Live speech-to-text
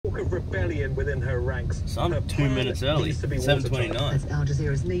talk of rebellion within her ranks. So I'm 2 minutes early, 7:29. That's Al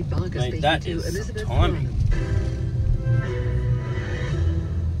Jazeera's Neve Barker speaking That to is Elizabeth timing.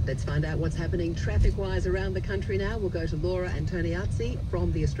 Let's find out what's happening traffic-wise around the country now. We'll go to Laura Antoniazzi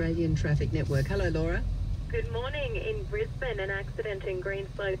from the Australian Traffic Network. Hello, Laura. Good morning. In Brisbane, an accident in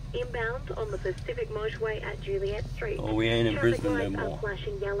Greenslope inbound on the Pacific Motorway at Juliet Street. Oh, we ain't in Traffic Brisbane no lights more. are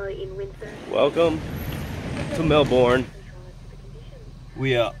flashing yellow in Windsor. Welcome to Melbourne.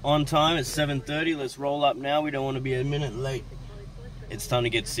 We are on time at 7:30. Let's roll up now. We don't want to be a minute late. It's time to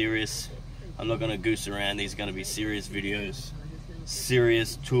get serious. I'm not going to goose around. These are going to be serious videos,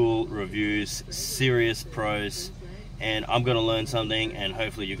 serious tool reviews, serious pros, and I'm going to learn something, and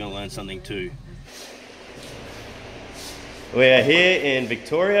hopefully you're going to learn something too. We are here in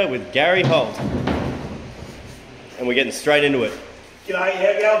Victoria with Gary Holt, and we're getting straight into it. G'day,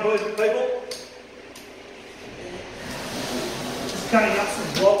 how you going, boys and people? Just cutting up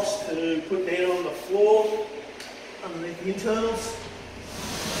some blocks to put down on the floor underneath the internals.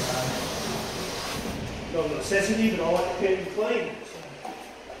 Not a necessity, but I like to keep them clean.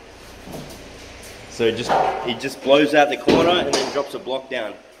 So he just blows out the corner and then drops a block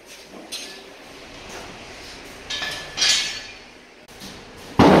down.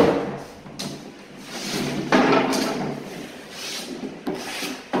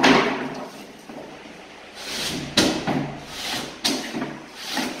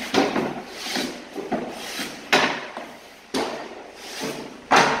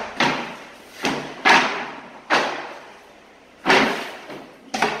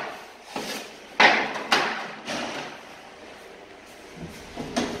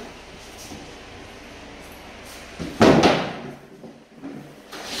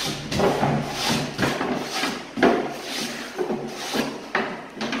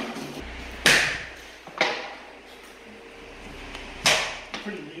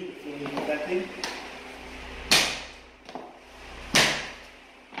 Pretty new for that thing.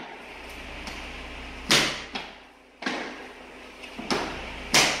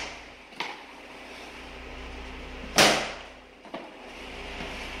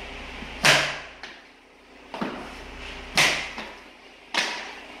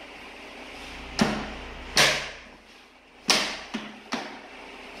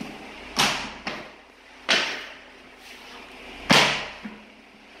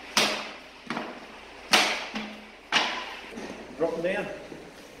 Drop them down.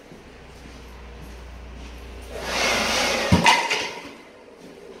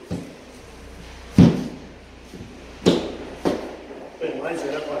 Been lazy,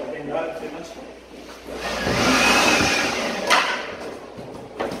 I don't like to bend over too much.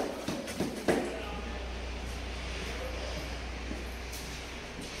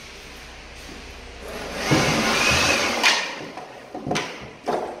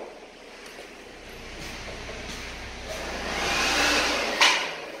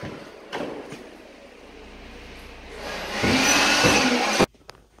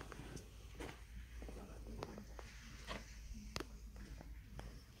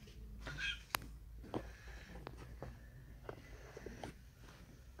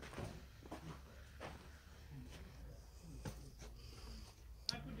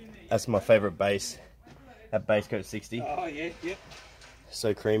 That's my favourite base, that base coat 60. Oh yeah, yep.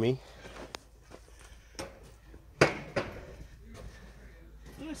 So creamy. I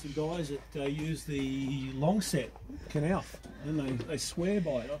know some guys that use the long set canal, and they swear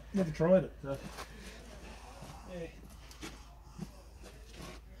by it. I've never tried it. So. Yeah.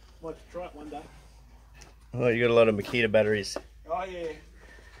 Like to try it one day. Oh, you got a lot of Makita batteries. Oh yeah,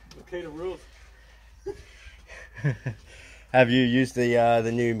 Makita rules. Have you used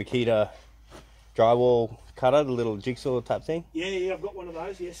the new Makita drywall cutter, the little jigsaw type thing? Yeah, I've got one of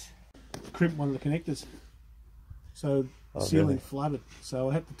those, yes. Crimped one of the connectors. So the Oh, ceiling really? flooded. So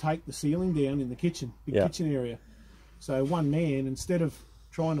I had to take the ceiling down in the kitchen, big Yeah. kitchen area. So one man, instead of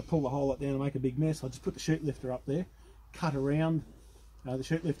trying to pull the whole lot down and make a big mess, I just put the sheet lifter up there, cut around the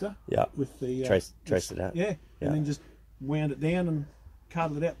sheet lifter. Yeah. With the Trace it out. Yeah, Yeah. and then just wound it down and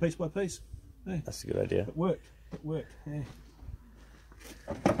carted it out piece by piece. Yeah. That's a good idea. It worked. It worked. Yeah.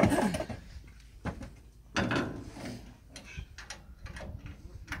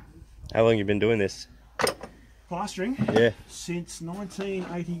 How long you been doing this? Plastering? Yeah. Since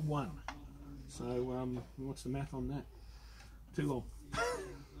 1981. So what's the math on that? Too long.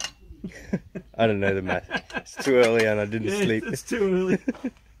 I don't know the math. It's too early and I didn't sleep. It's too early.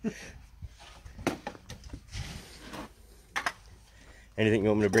 Anything you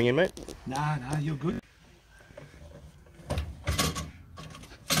want me to bring in, mate? Nah, you're good.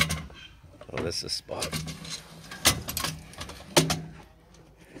 Oh, that's the spot.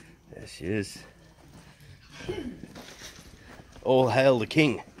 There she is. All hail the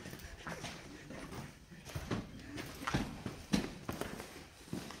king.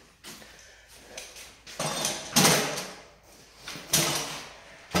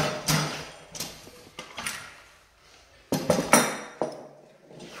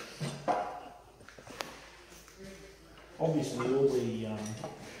 Obviously, all the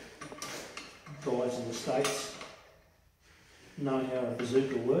guys in the States know how a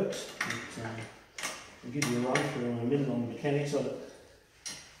bazooka works. I'll give you a run through in a minute on the mechanics of it.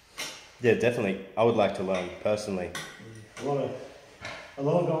 Yeah, definitely. I would like to learn personally. A lot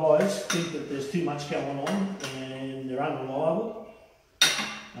of guys think that there's too much going on and they're unreliable.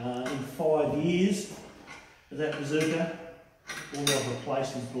 In 5 years of that bazooka, all I've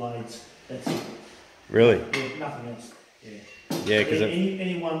replaced is blades. That's it. Really? Yeah, nothing else. Yeah. Yeah, because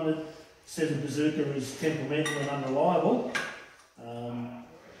anyone that says a bazooka is temperamental and unreliable,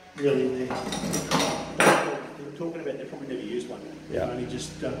 really, they're talking about, they've probably never used one. Yeah. They've only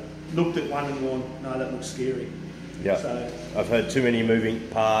just looked at one and gone, no, that looks scary. yeah, So, I've heard too many moving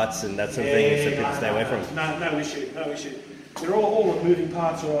parts and that sort of thing, so people stay away from. No issue. They're all the moving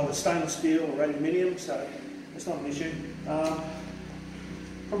parts are either stainless steel or aluminium, so it's not an issue.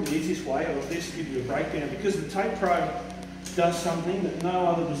 Probably the easiest way of this to give you a breakdown, because the Tape Pro does something that no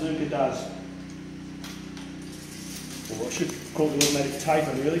other bazooka does. Or I should call it the automatic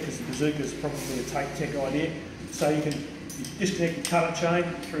taper really, because the bazooka is probably a tape tech idea. So you can disconnect the cutter chain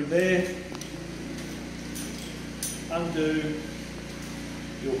through there, undo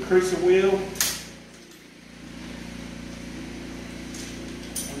your cruiser wheel,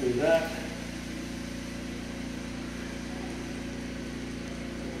 undo that.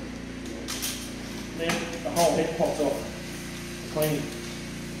 Then the whole head pops off. Clean.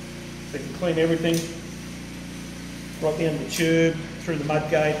 So you can clean everything, right down the tube, through the mud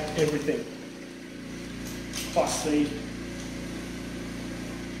gate, everything. Plus the,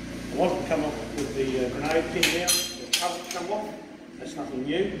 a lot of them come off with the grenade pin down, the cover come off. That's nothing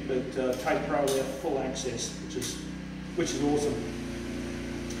new, but Tape Pro we have full access, which is awesome.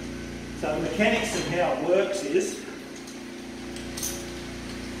 So the mechanics of how it works is,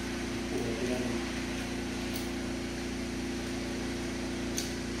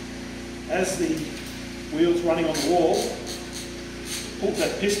 as the wheel's running on the wall, pulls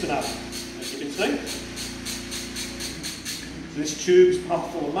that piston up, as you can see. So this tube's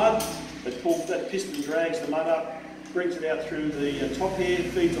pumped full of mud, it pulls that piston, drags the mud up, brings it out through the top here,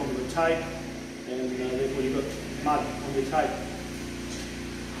 feeds onto the tape, and therefore you've got mud on your tape.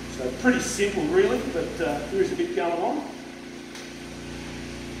 So pretty simple really, but there is a bit going on.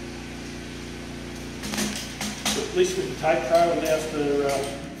 But at least with the Tape Pro, it allows for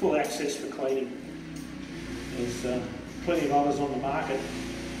full access for cleaning. There's plenty of others on the market,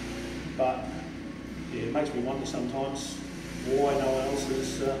 but yeah, it makes me wonder sometimes why no one else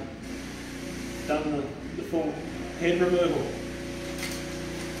has done the full head removal.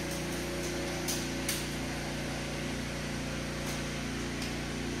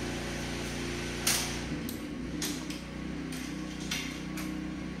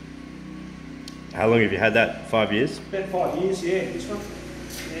 How long have you had that? 5 years? About 5 years, yeah, this one.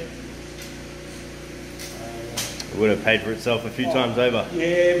 It would have paid for itself a few times over.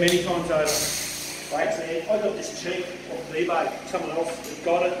 Yeah, many times over. I got this cheap off eBay. Someone else had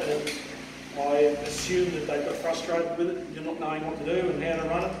got it, and I assumed that they got frustrated with it, you're not knowing what to do and how to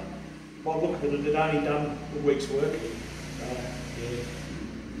run it. By the look of it, had only done a week's work. Yeah,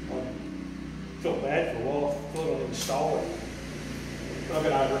 I felt bad for a while. I thought I had stole it. But I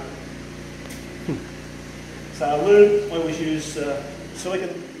got over it. So lube, I always use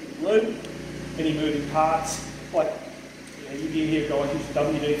silicone lube. Any moving parts, like you hear guys use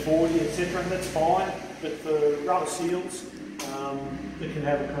WD-40, etc. That's fine, but for rubber seals, it can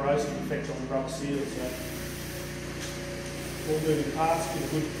have a corrosive effect on the rubber seals. So all moving parts,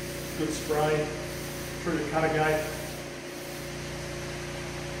 give a good spray through the cutter gate.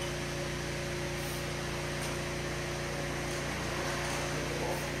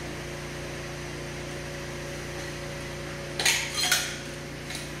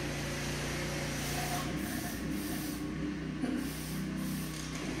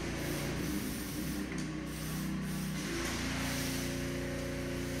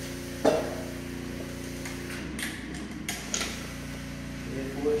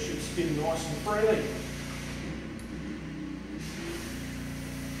 Therefore, it should spin nice and freely.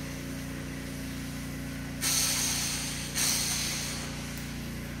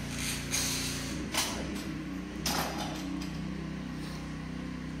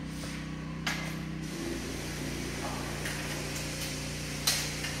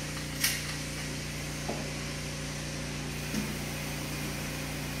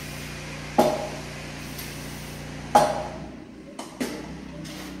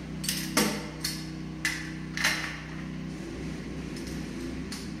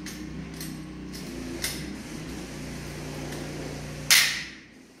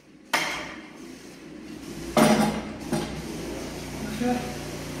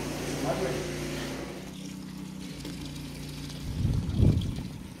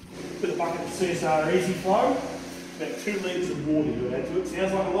 with a bucket of CSR Easy Flow, about 2 litres of water you add to it.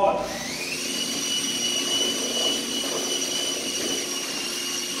 Sounds like a lot.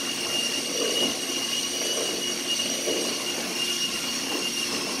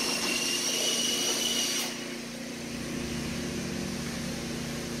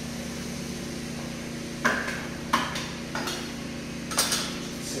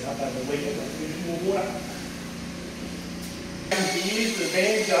 Set up over the weekend, a bit more water. We used the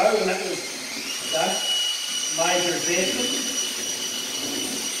banjo, and that was major advancement.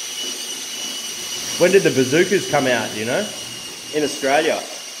 When did the bazookas come out, do you know? In Australia?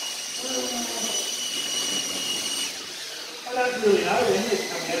 I don't really know when they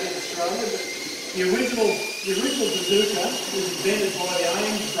come out in Australia, but the original bazooka was invented by the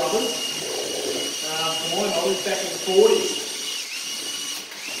Ames brothers, from my knowledge, back in the 40s.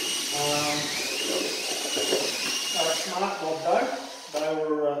 They were a smart mob though. They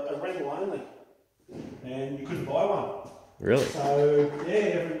were a rental only, and you couldn't buy one. Really? So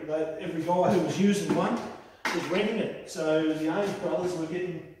yeah, every guy who was using one was renting it. So the Ames brothers were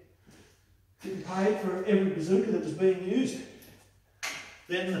getting paid for every bazooka that was being used.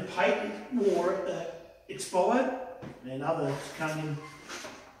 Then the patent war expired, and other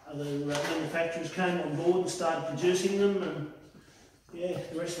manufacturers came on board and started producing them, and yeah,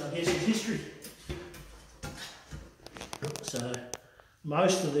 the rest I guess is history. So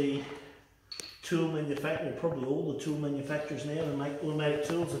most of the tool manufacturers, probably all the tool manufacturers now that make automatic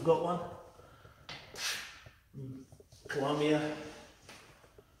tools have got one. Columbia,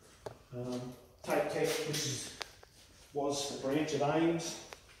 Tape Tech, which was a branch of Ames,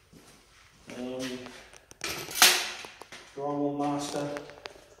 Drywall Master,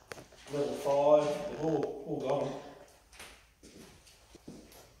 Level 5, they've all got them.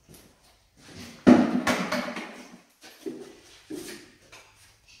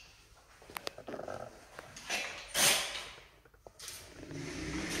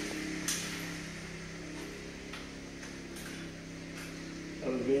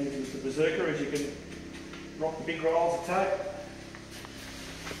 Other advantage with the bazooka is you can rock the big rolls of tape.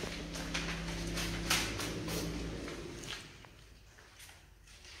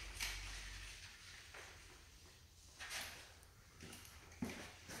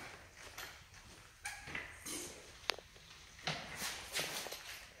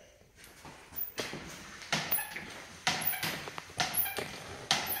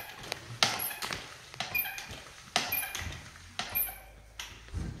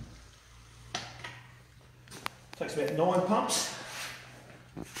 Takes about 9 pumps.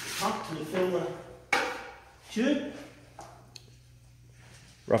 Pump till you fill the tube.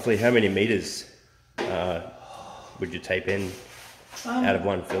 Roughly how many meters would you tape in out of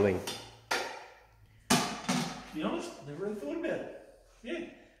one filling? To be honest, never really thought about it. Yeah.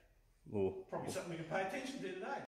 Well, Probably something we can pay attention to today.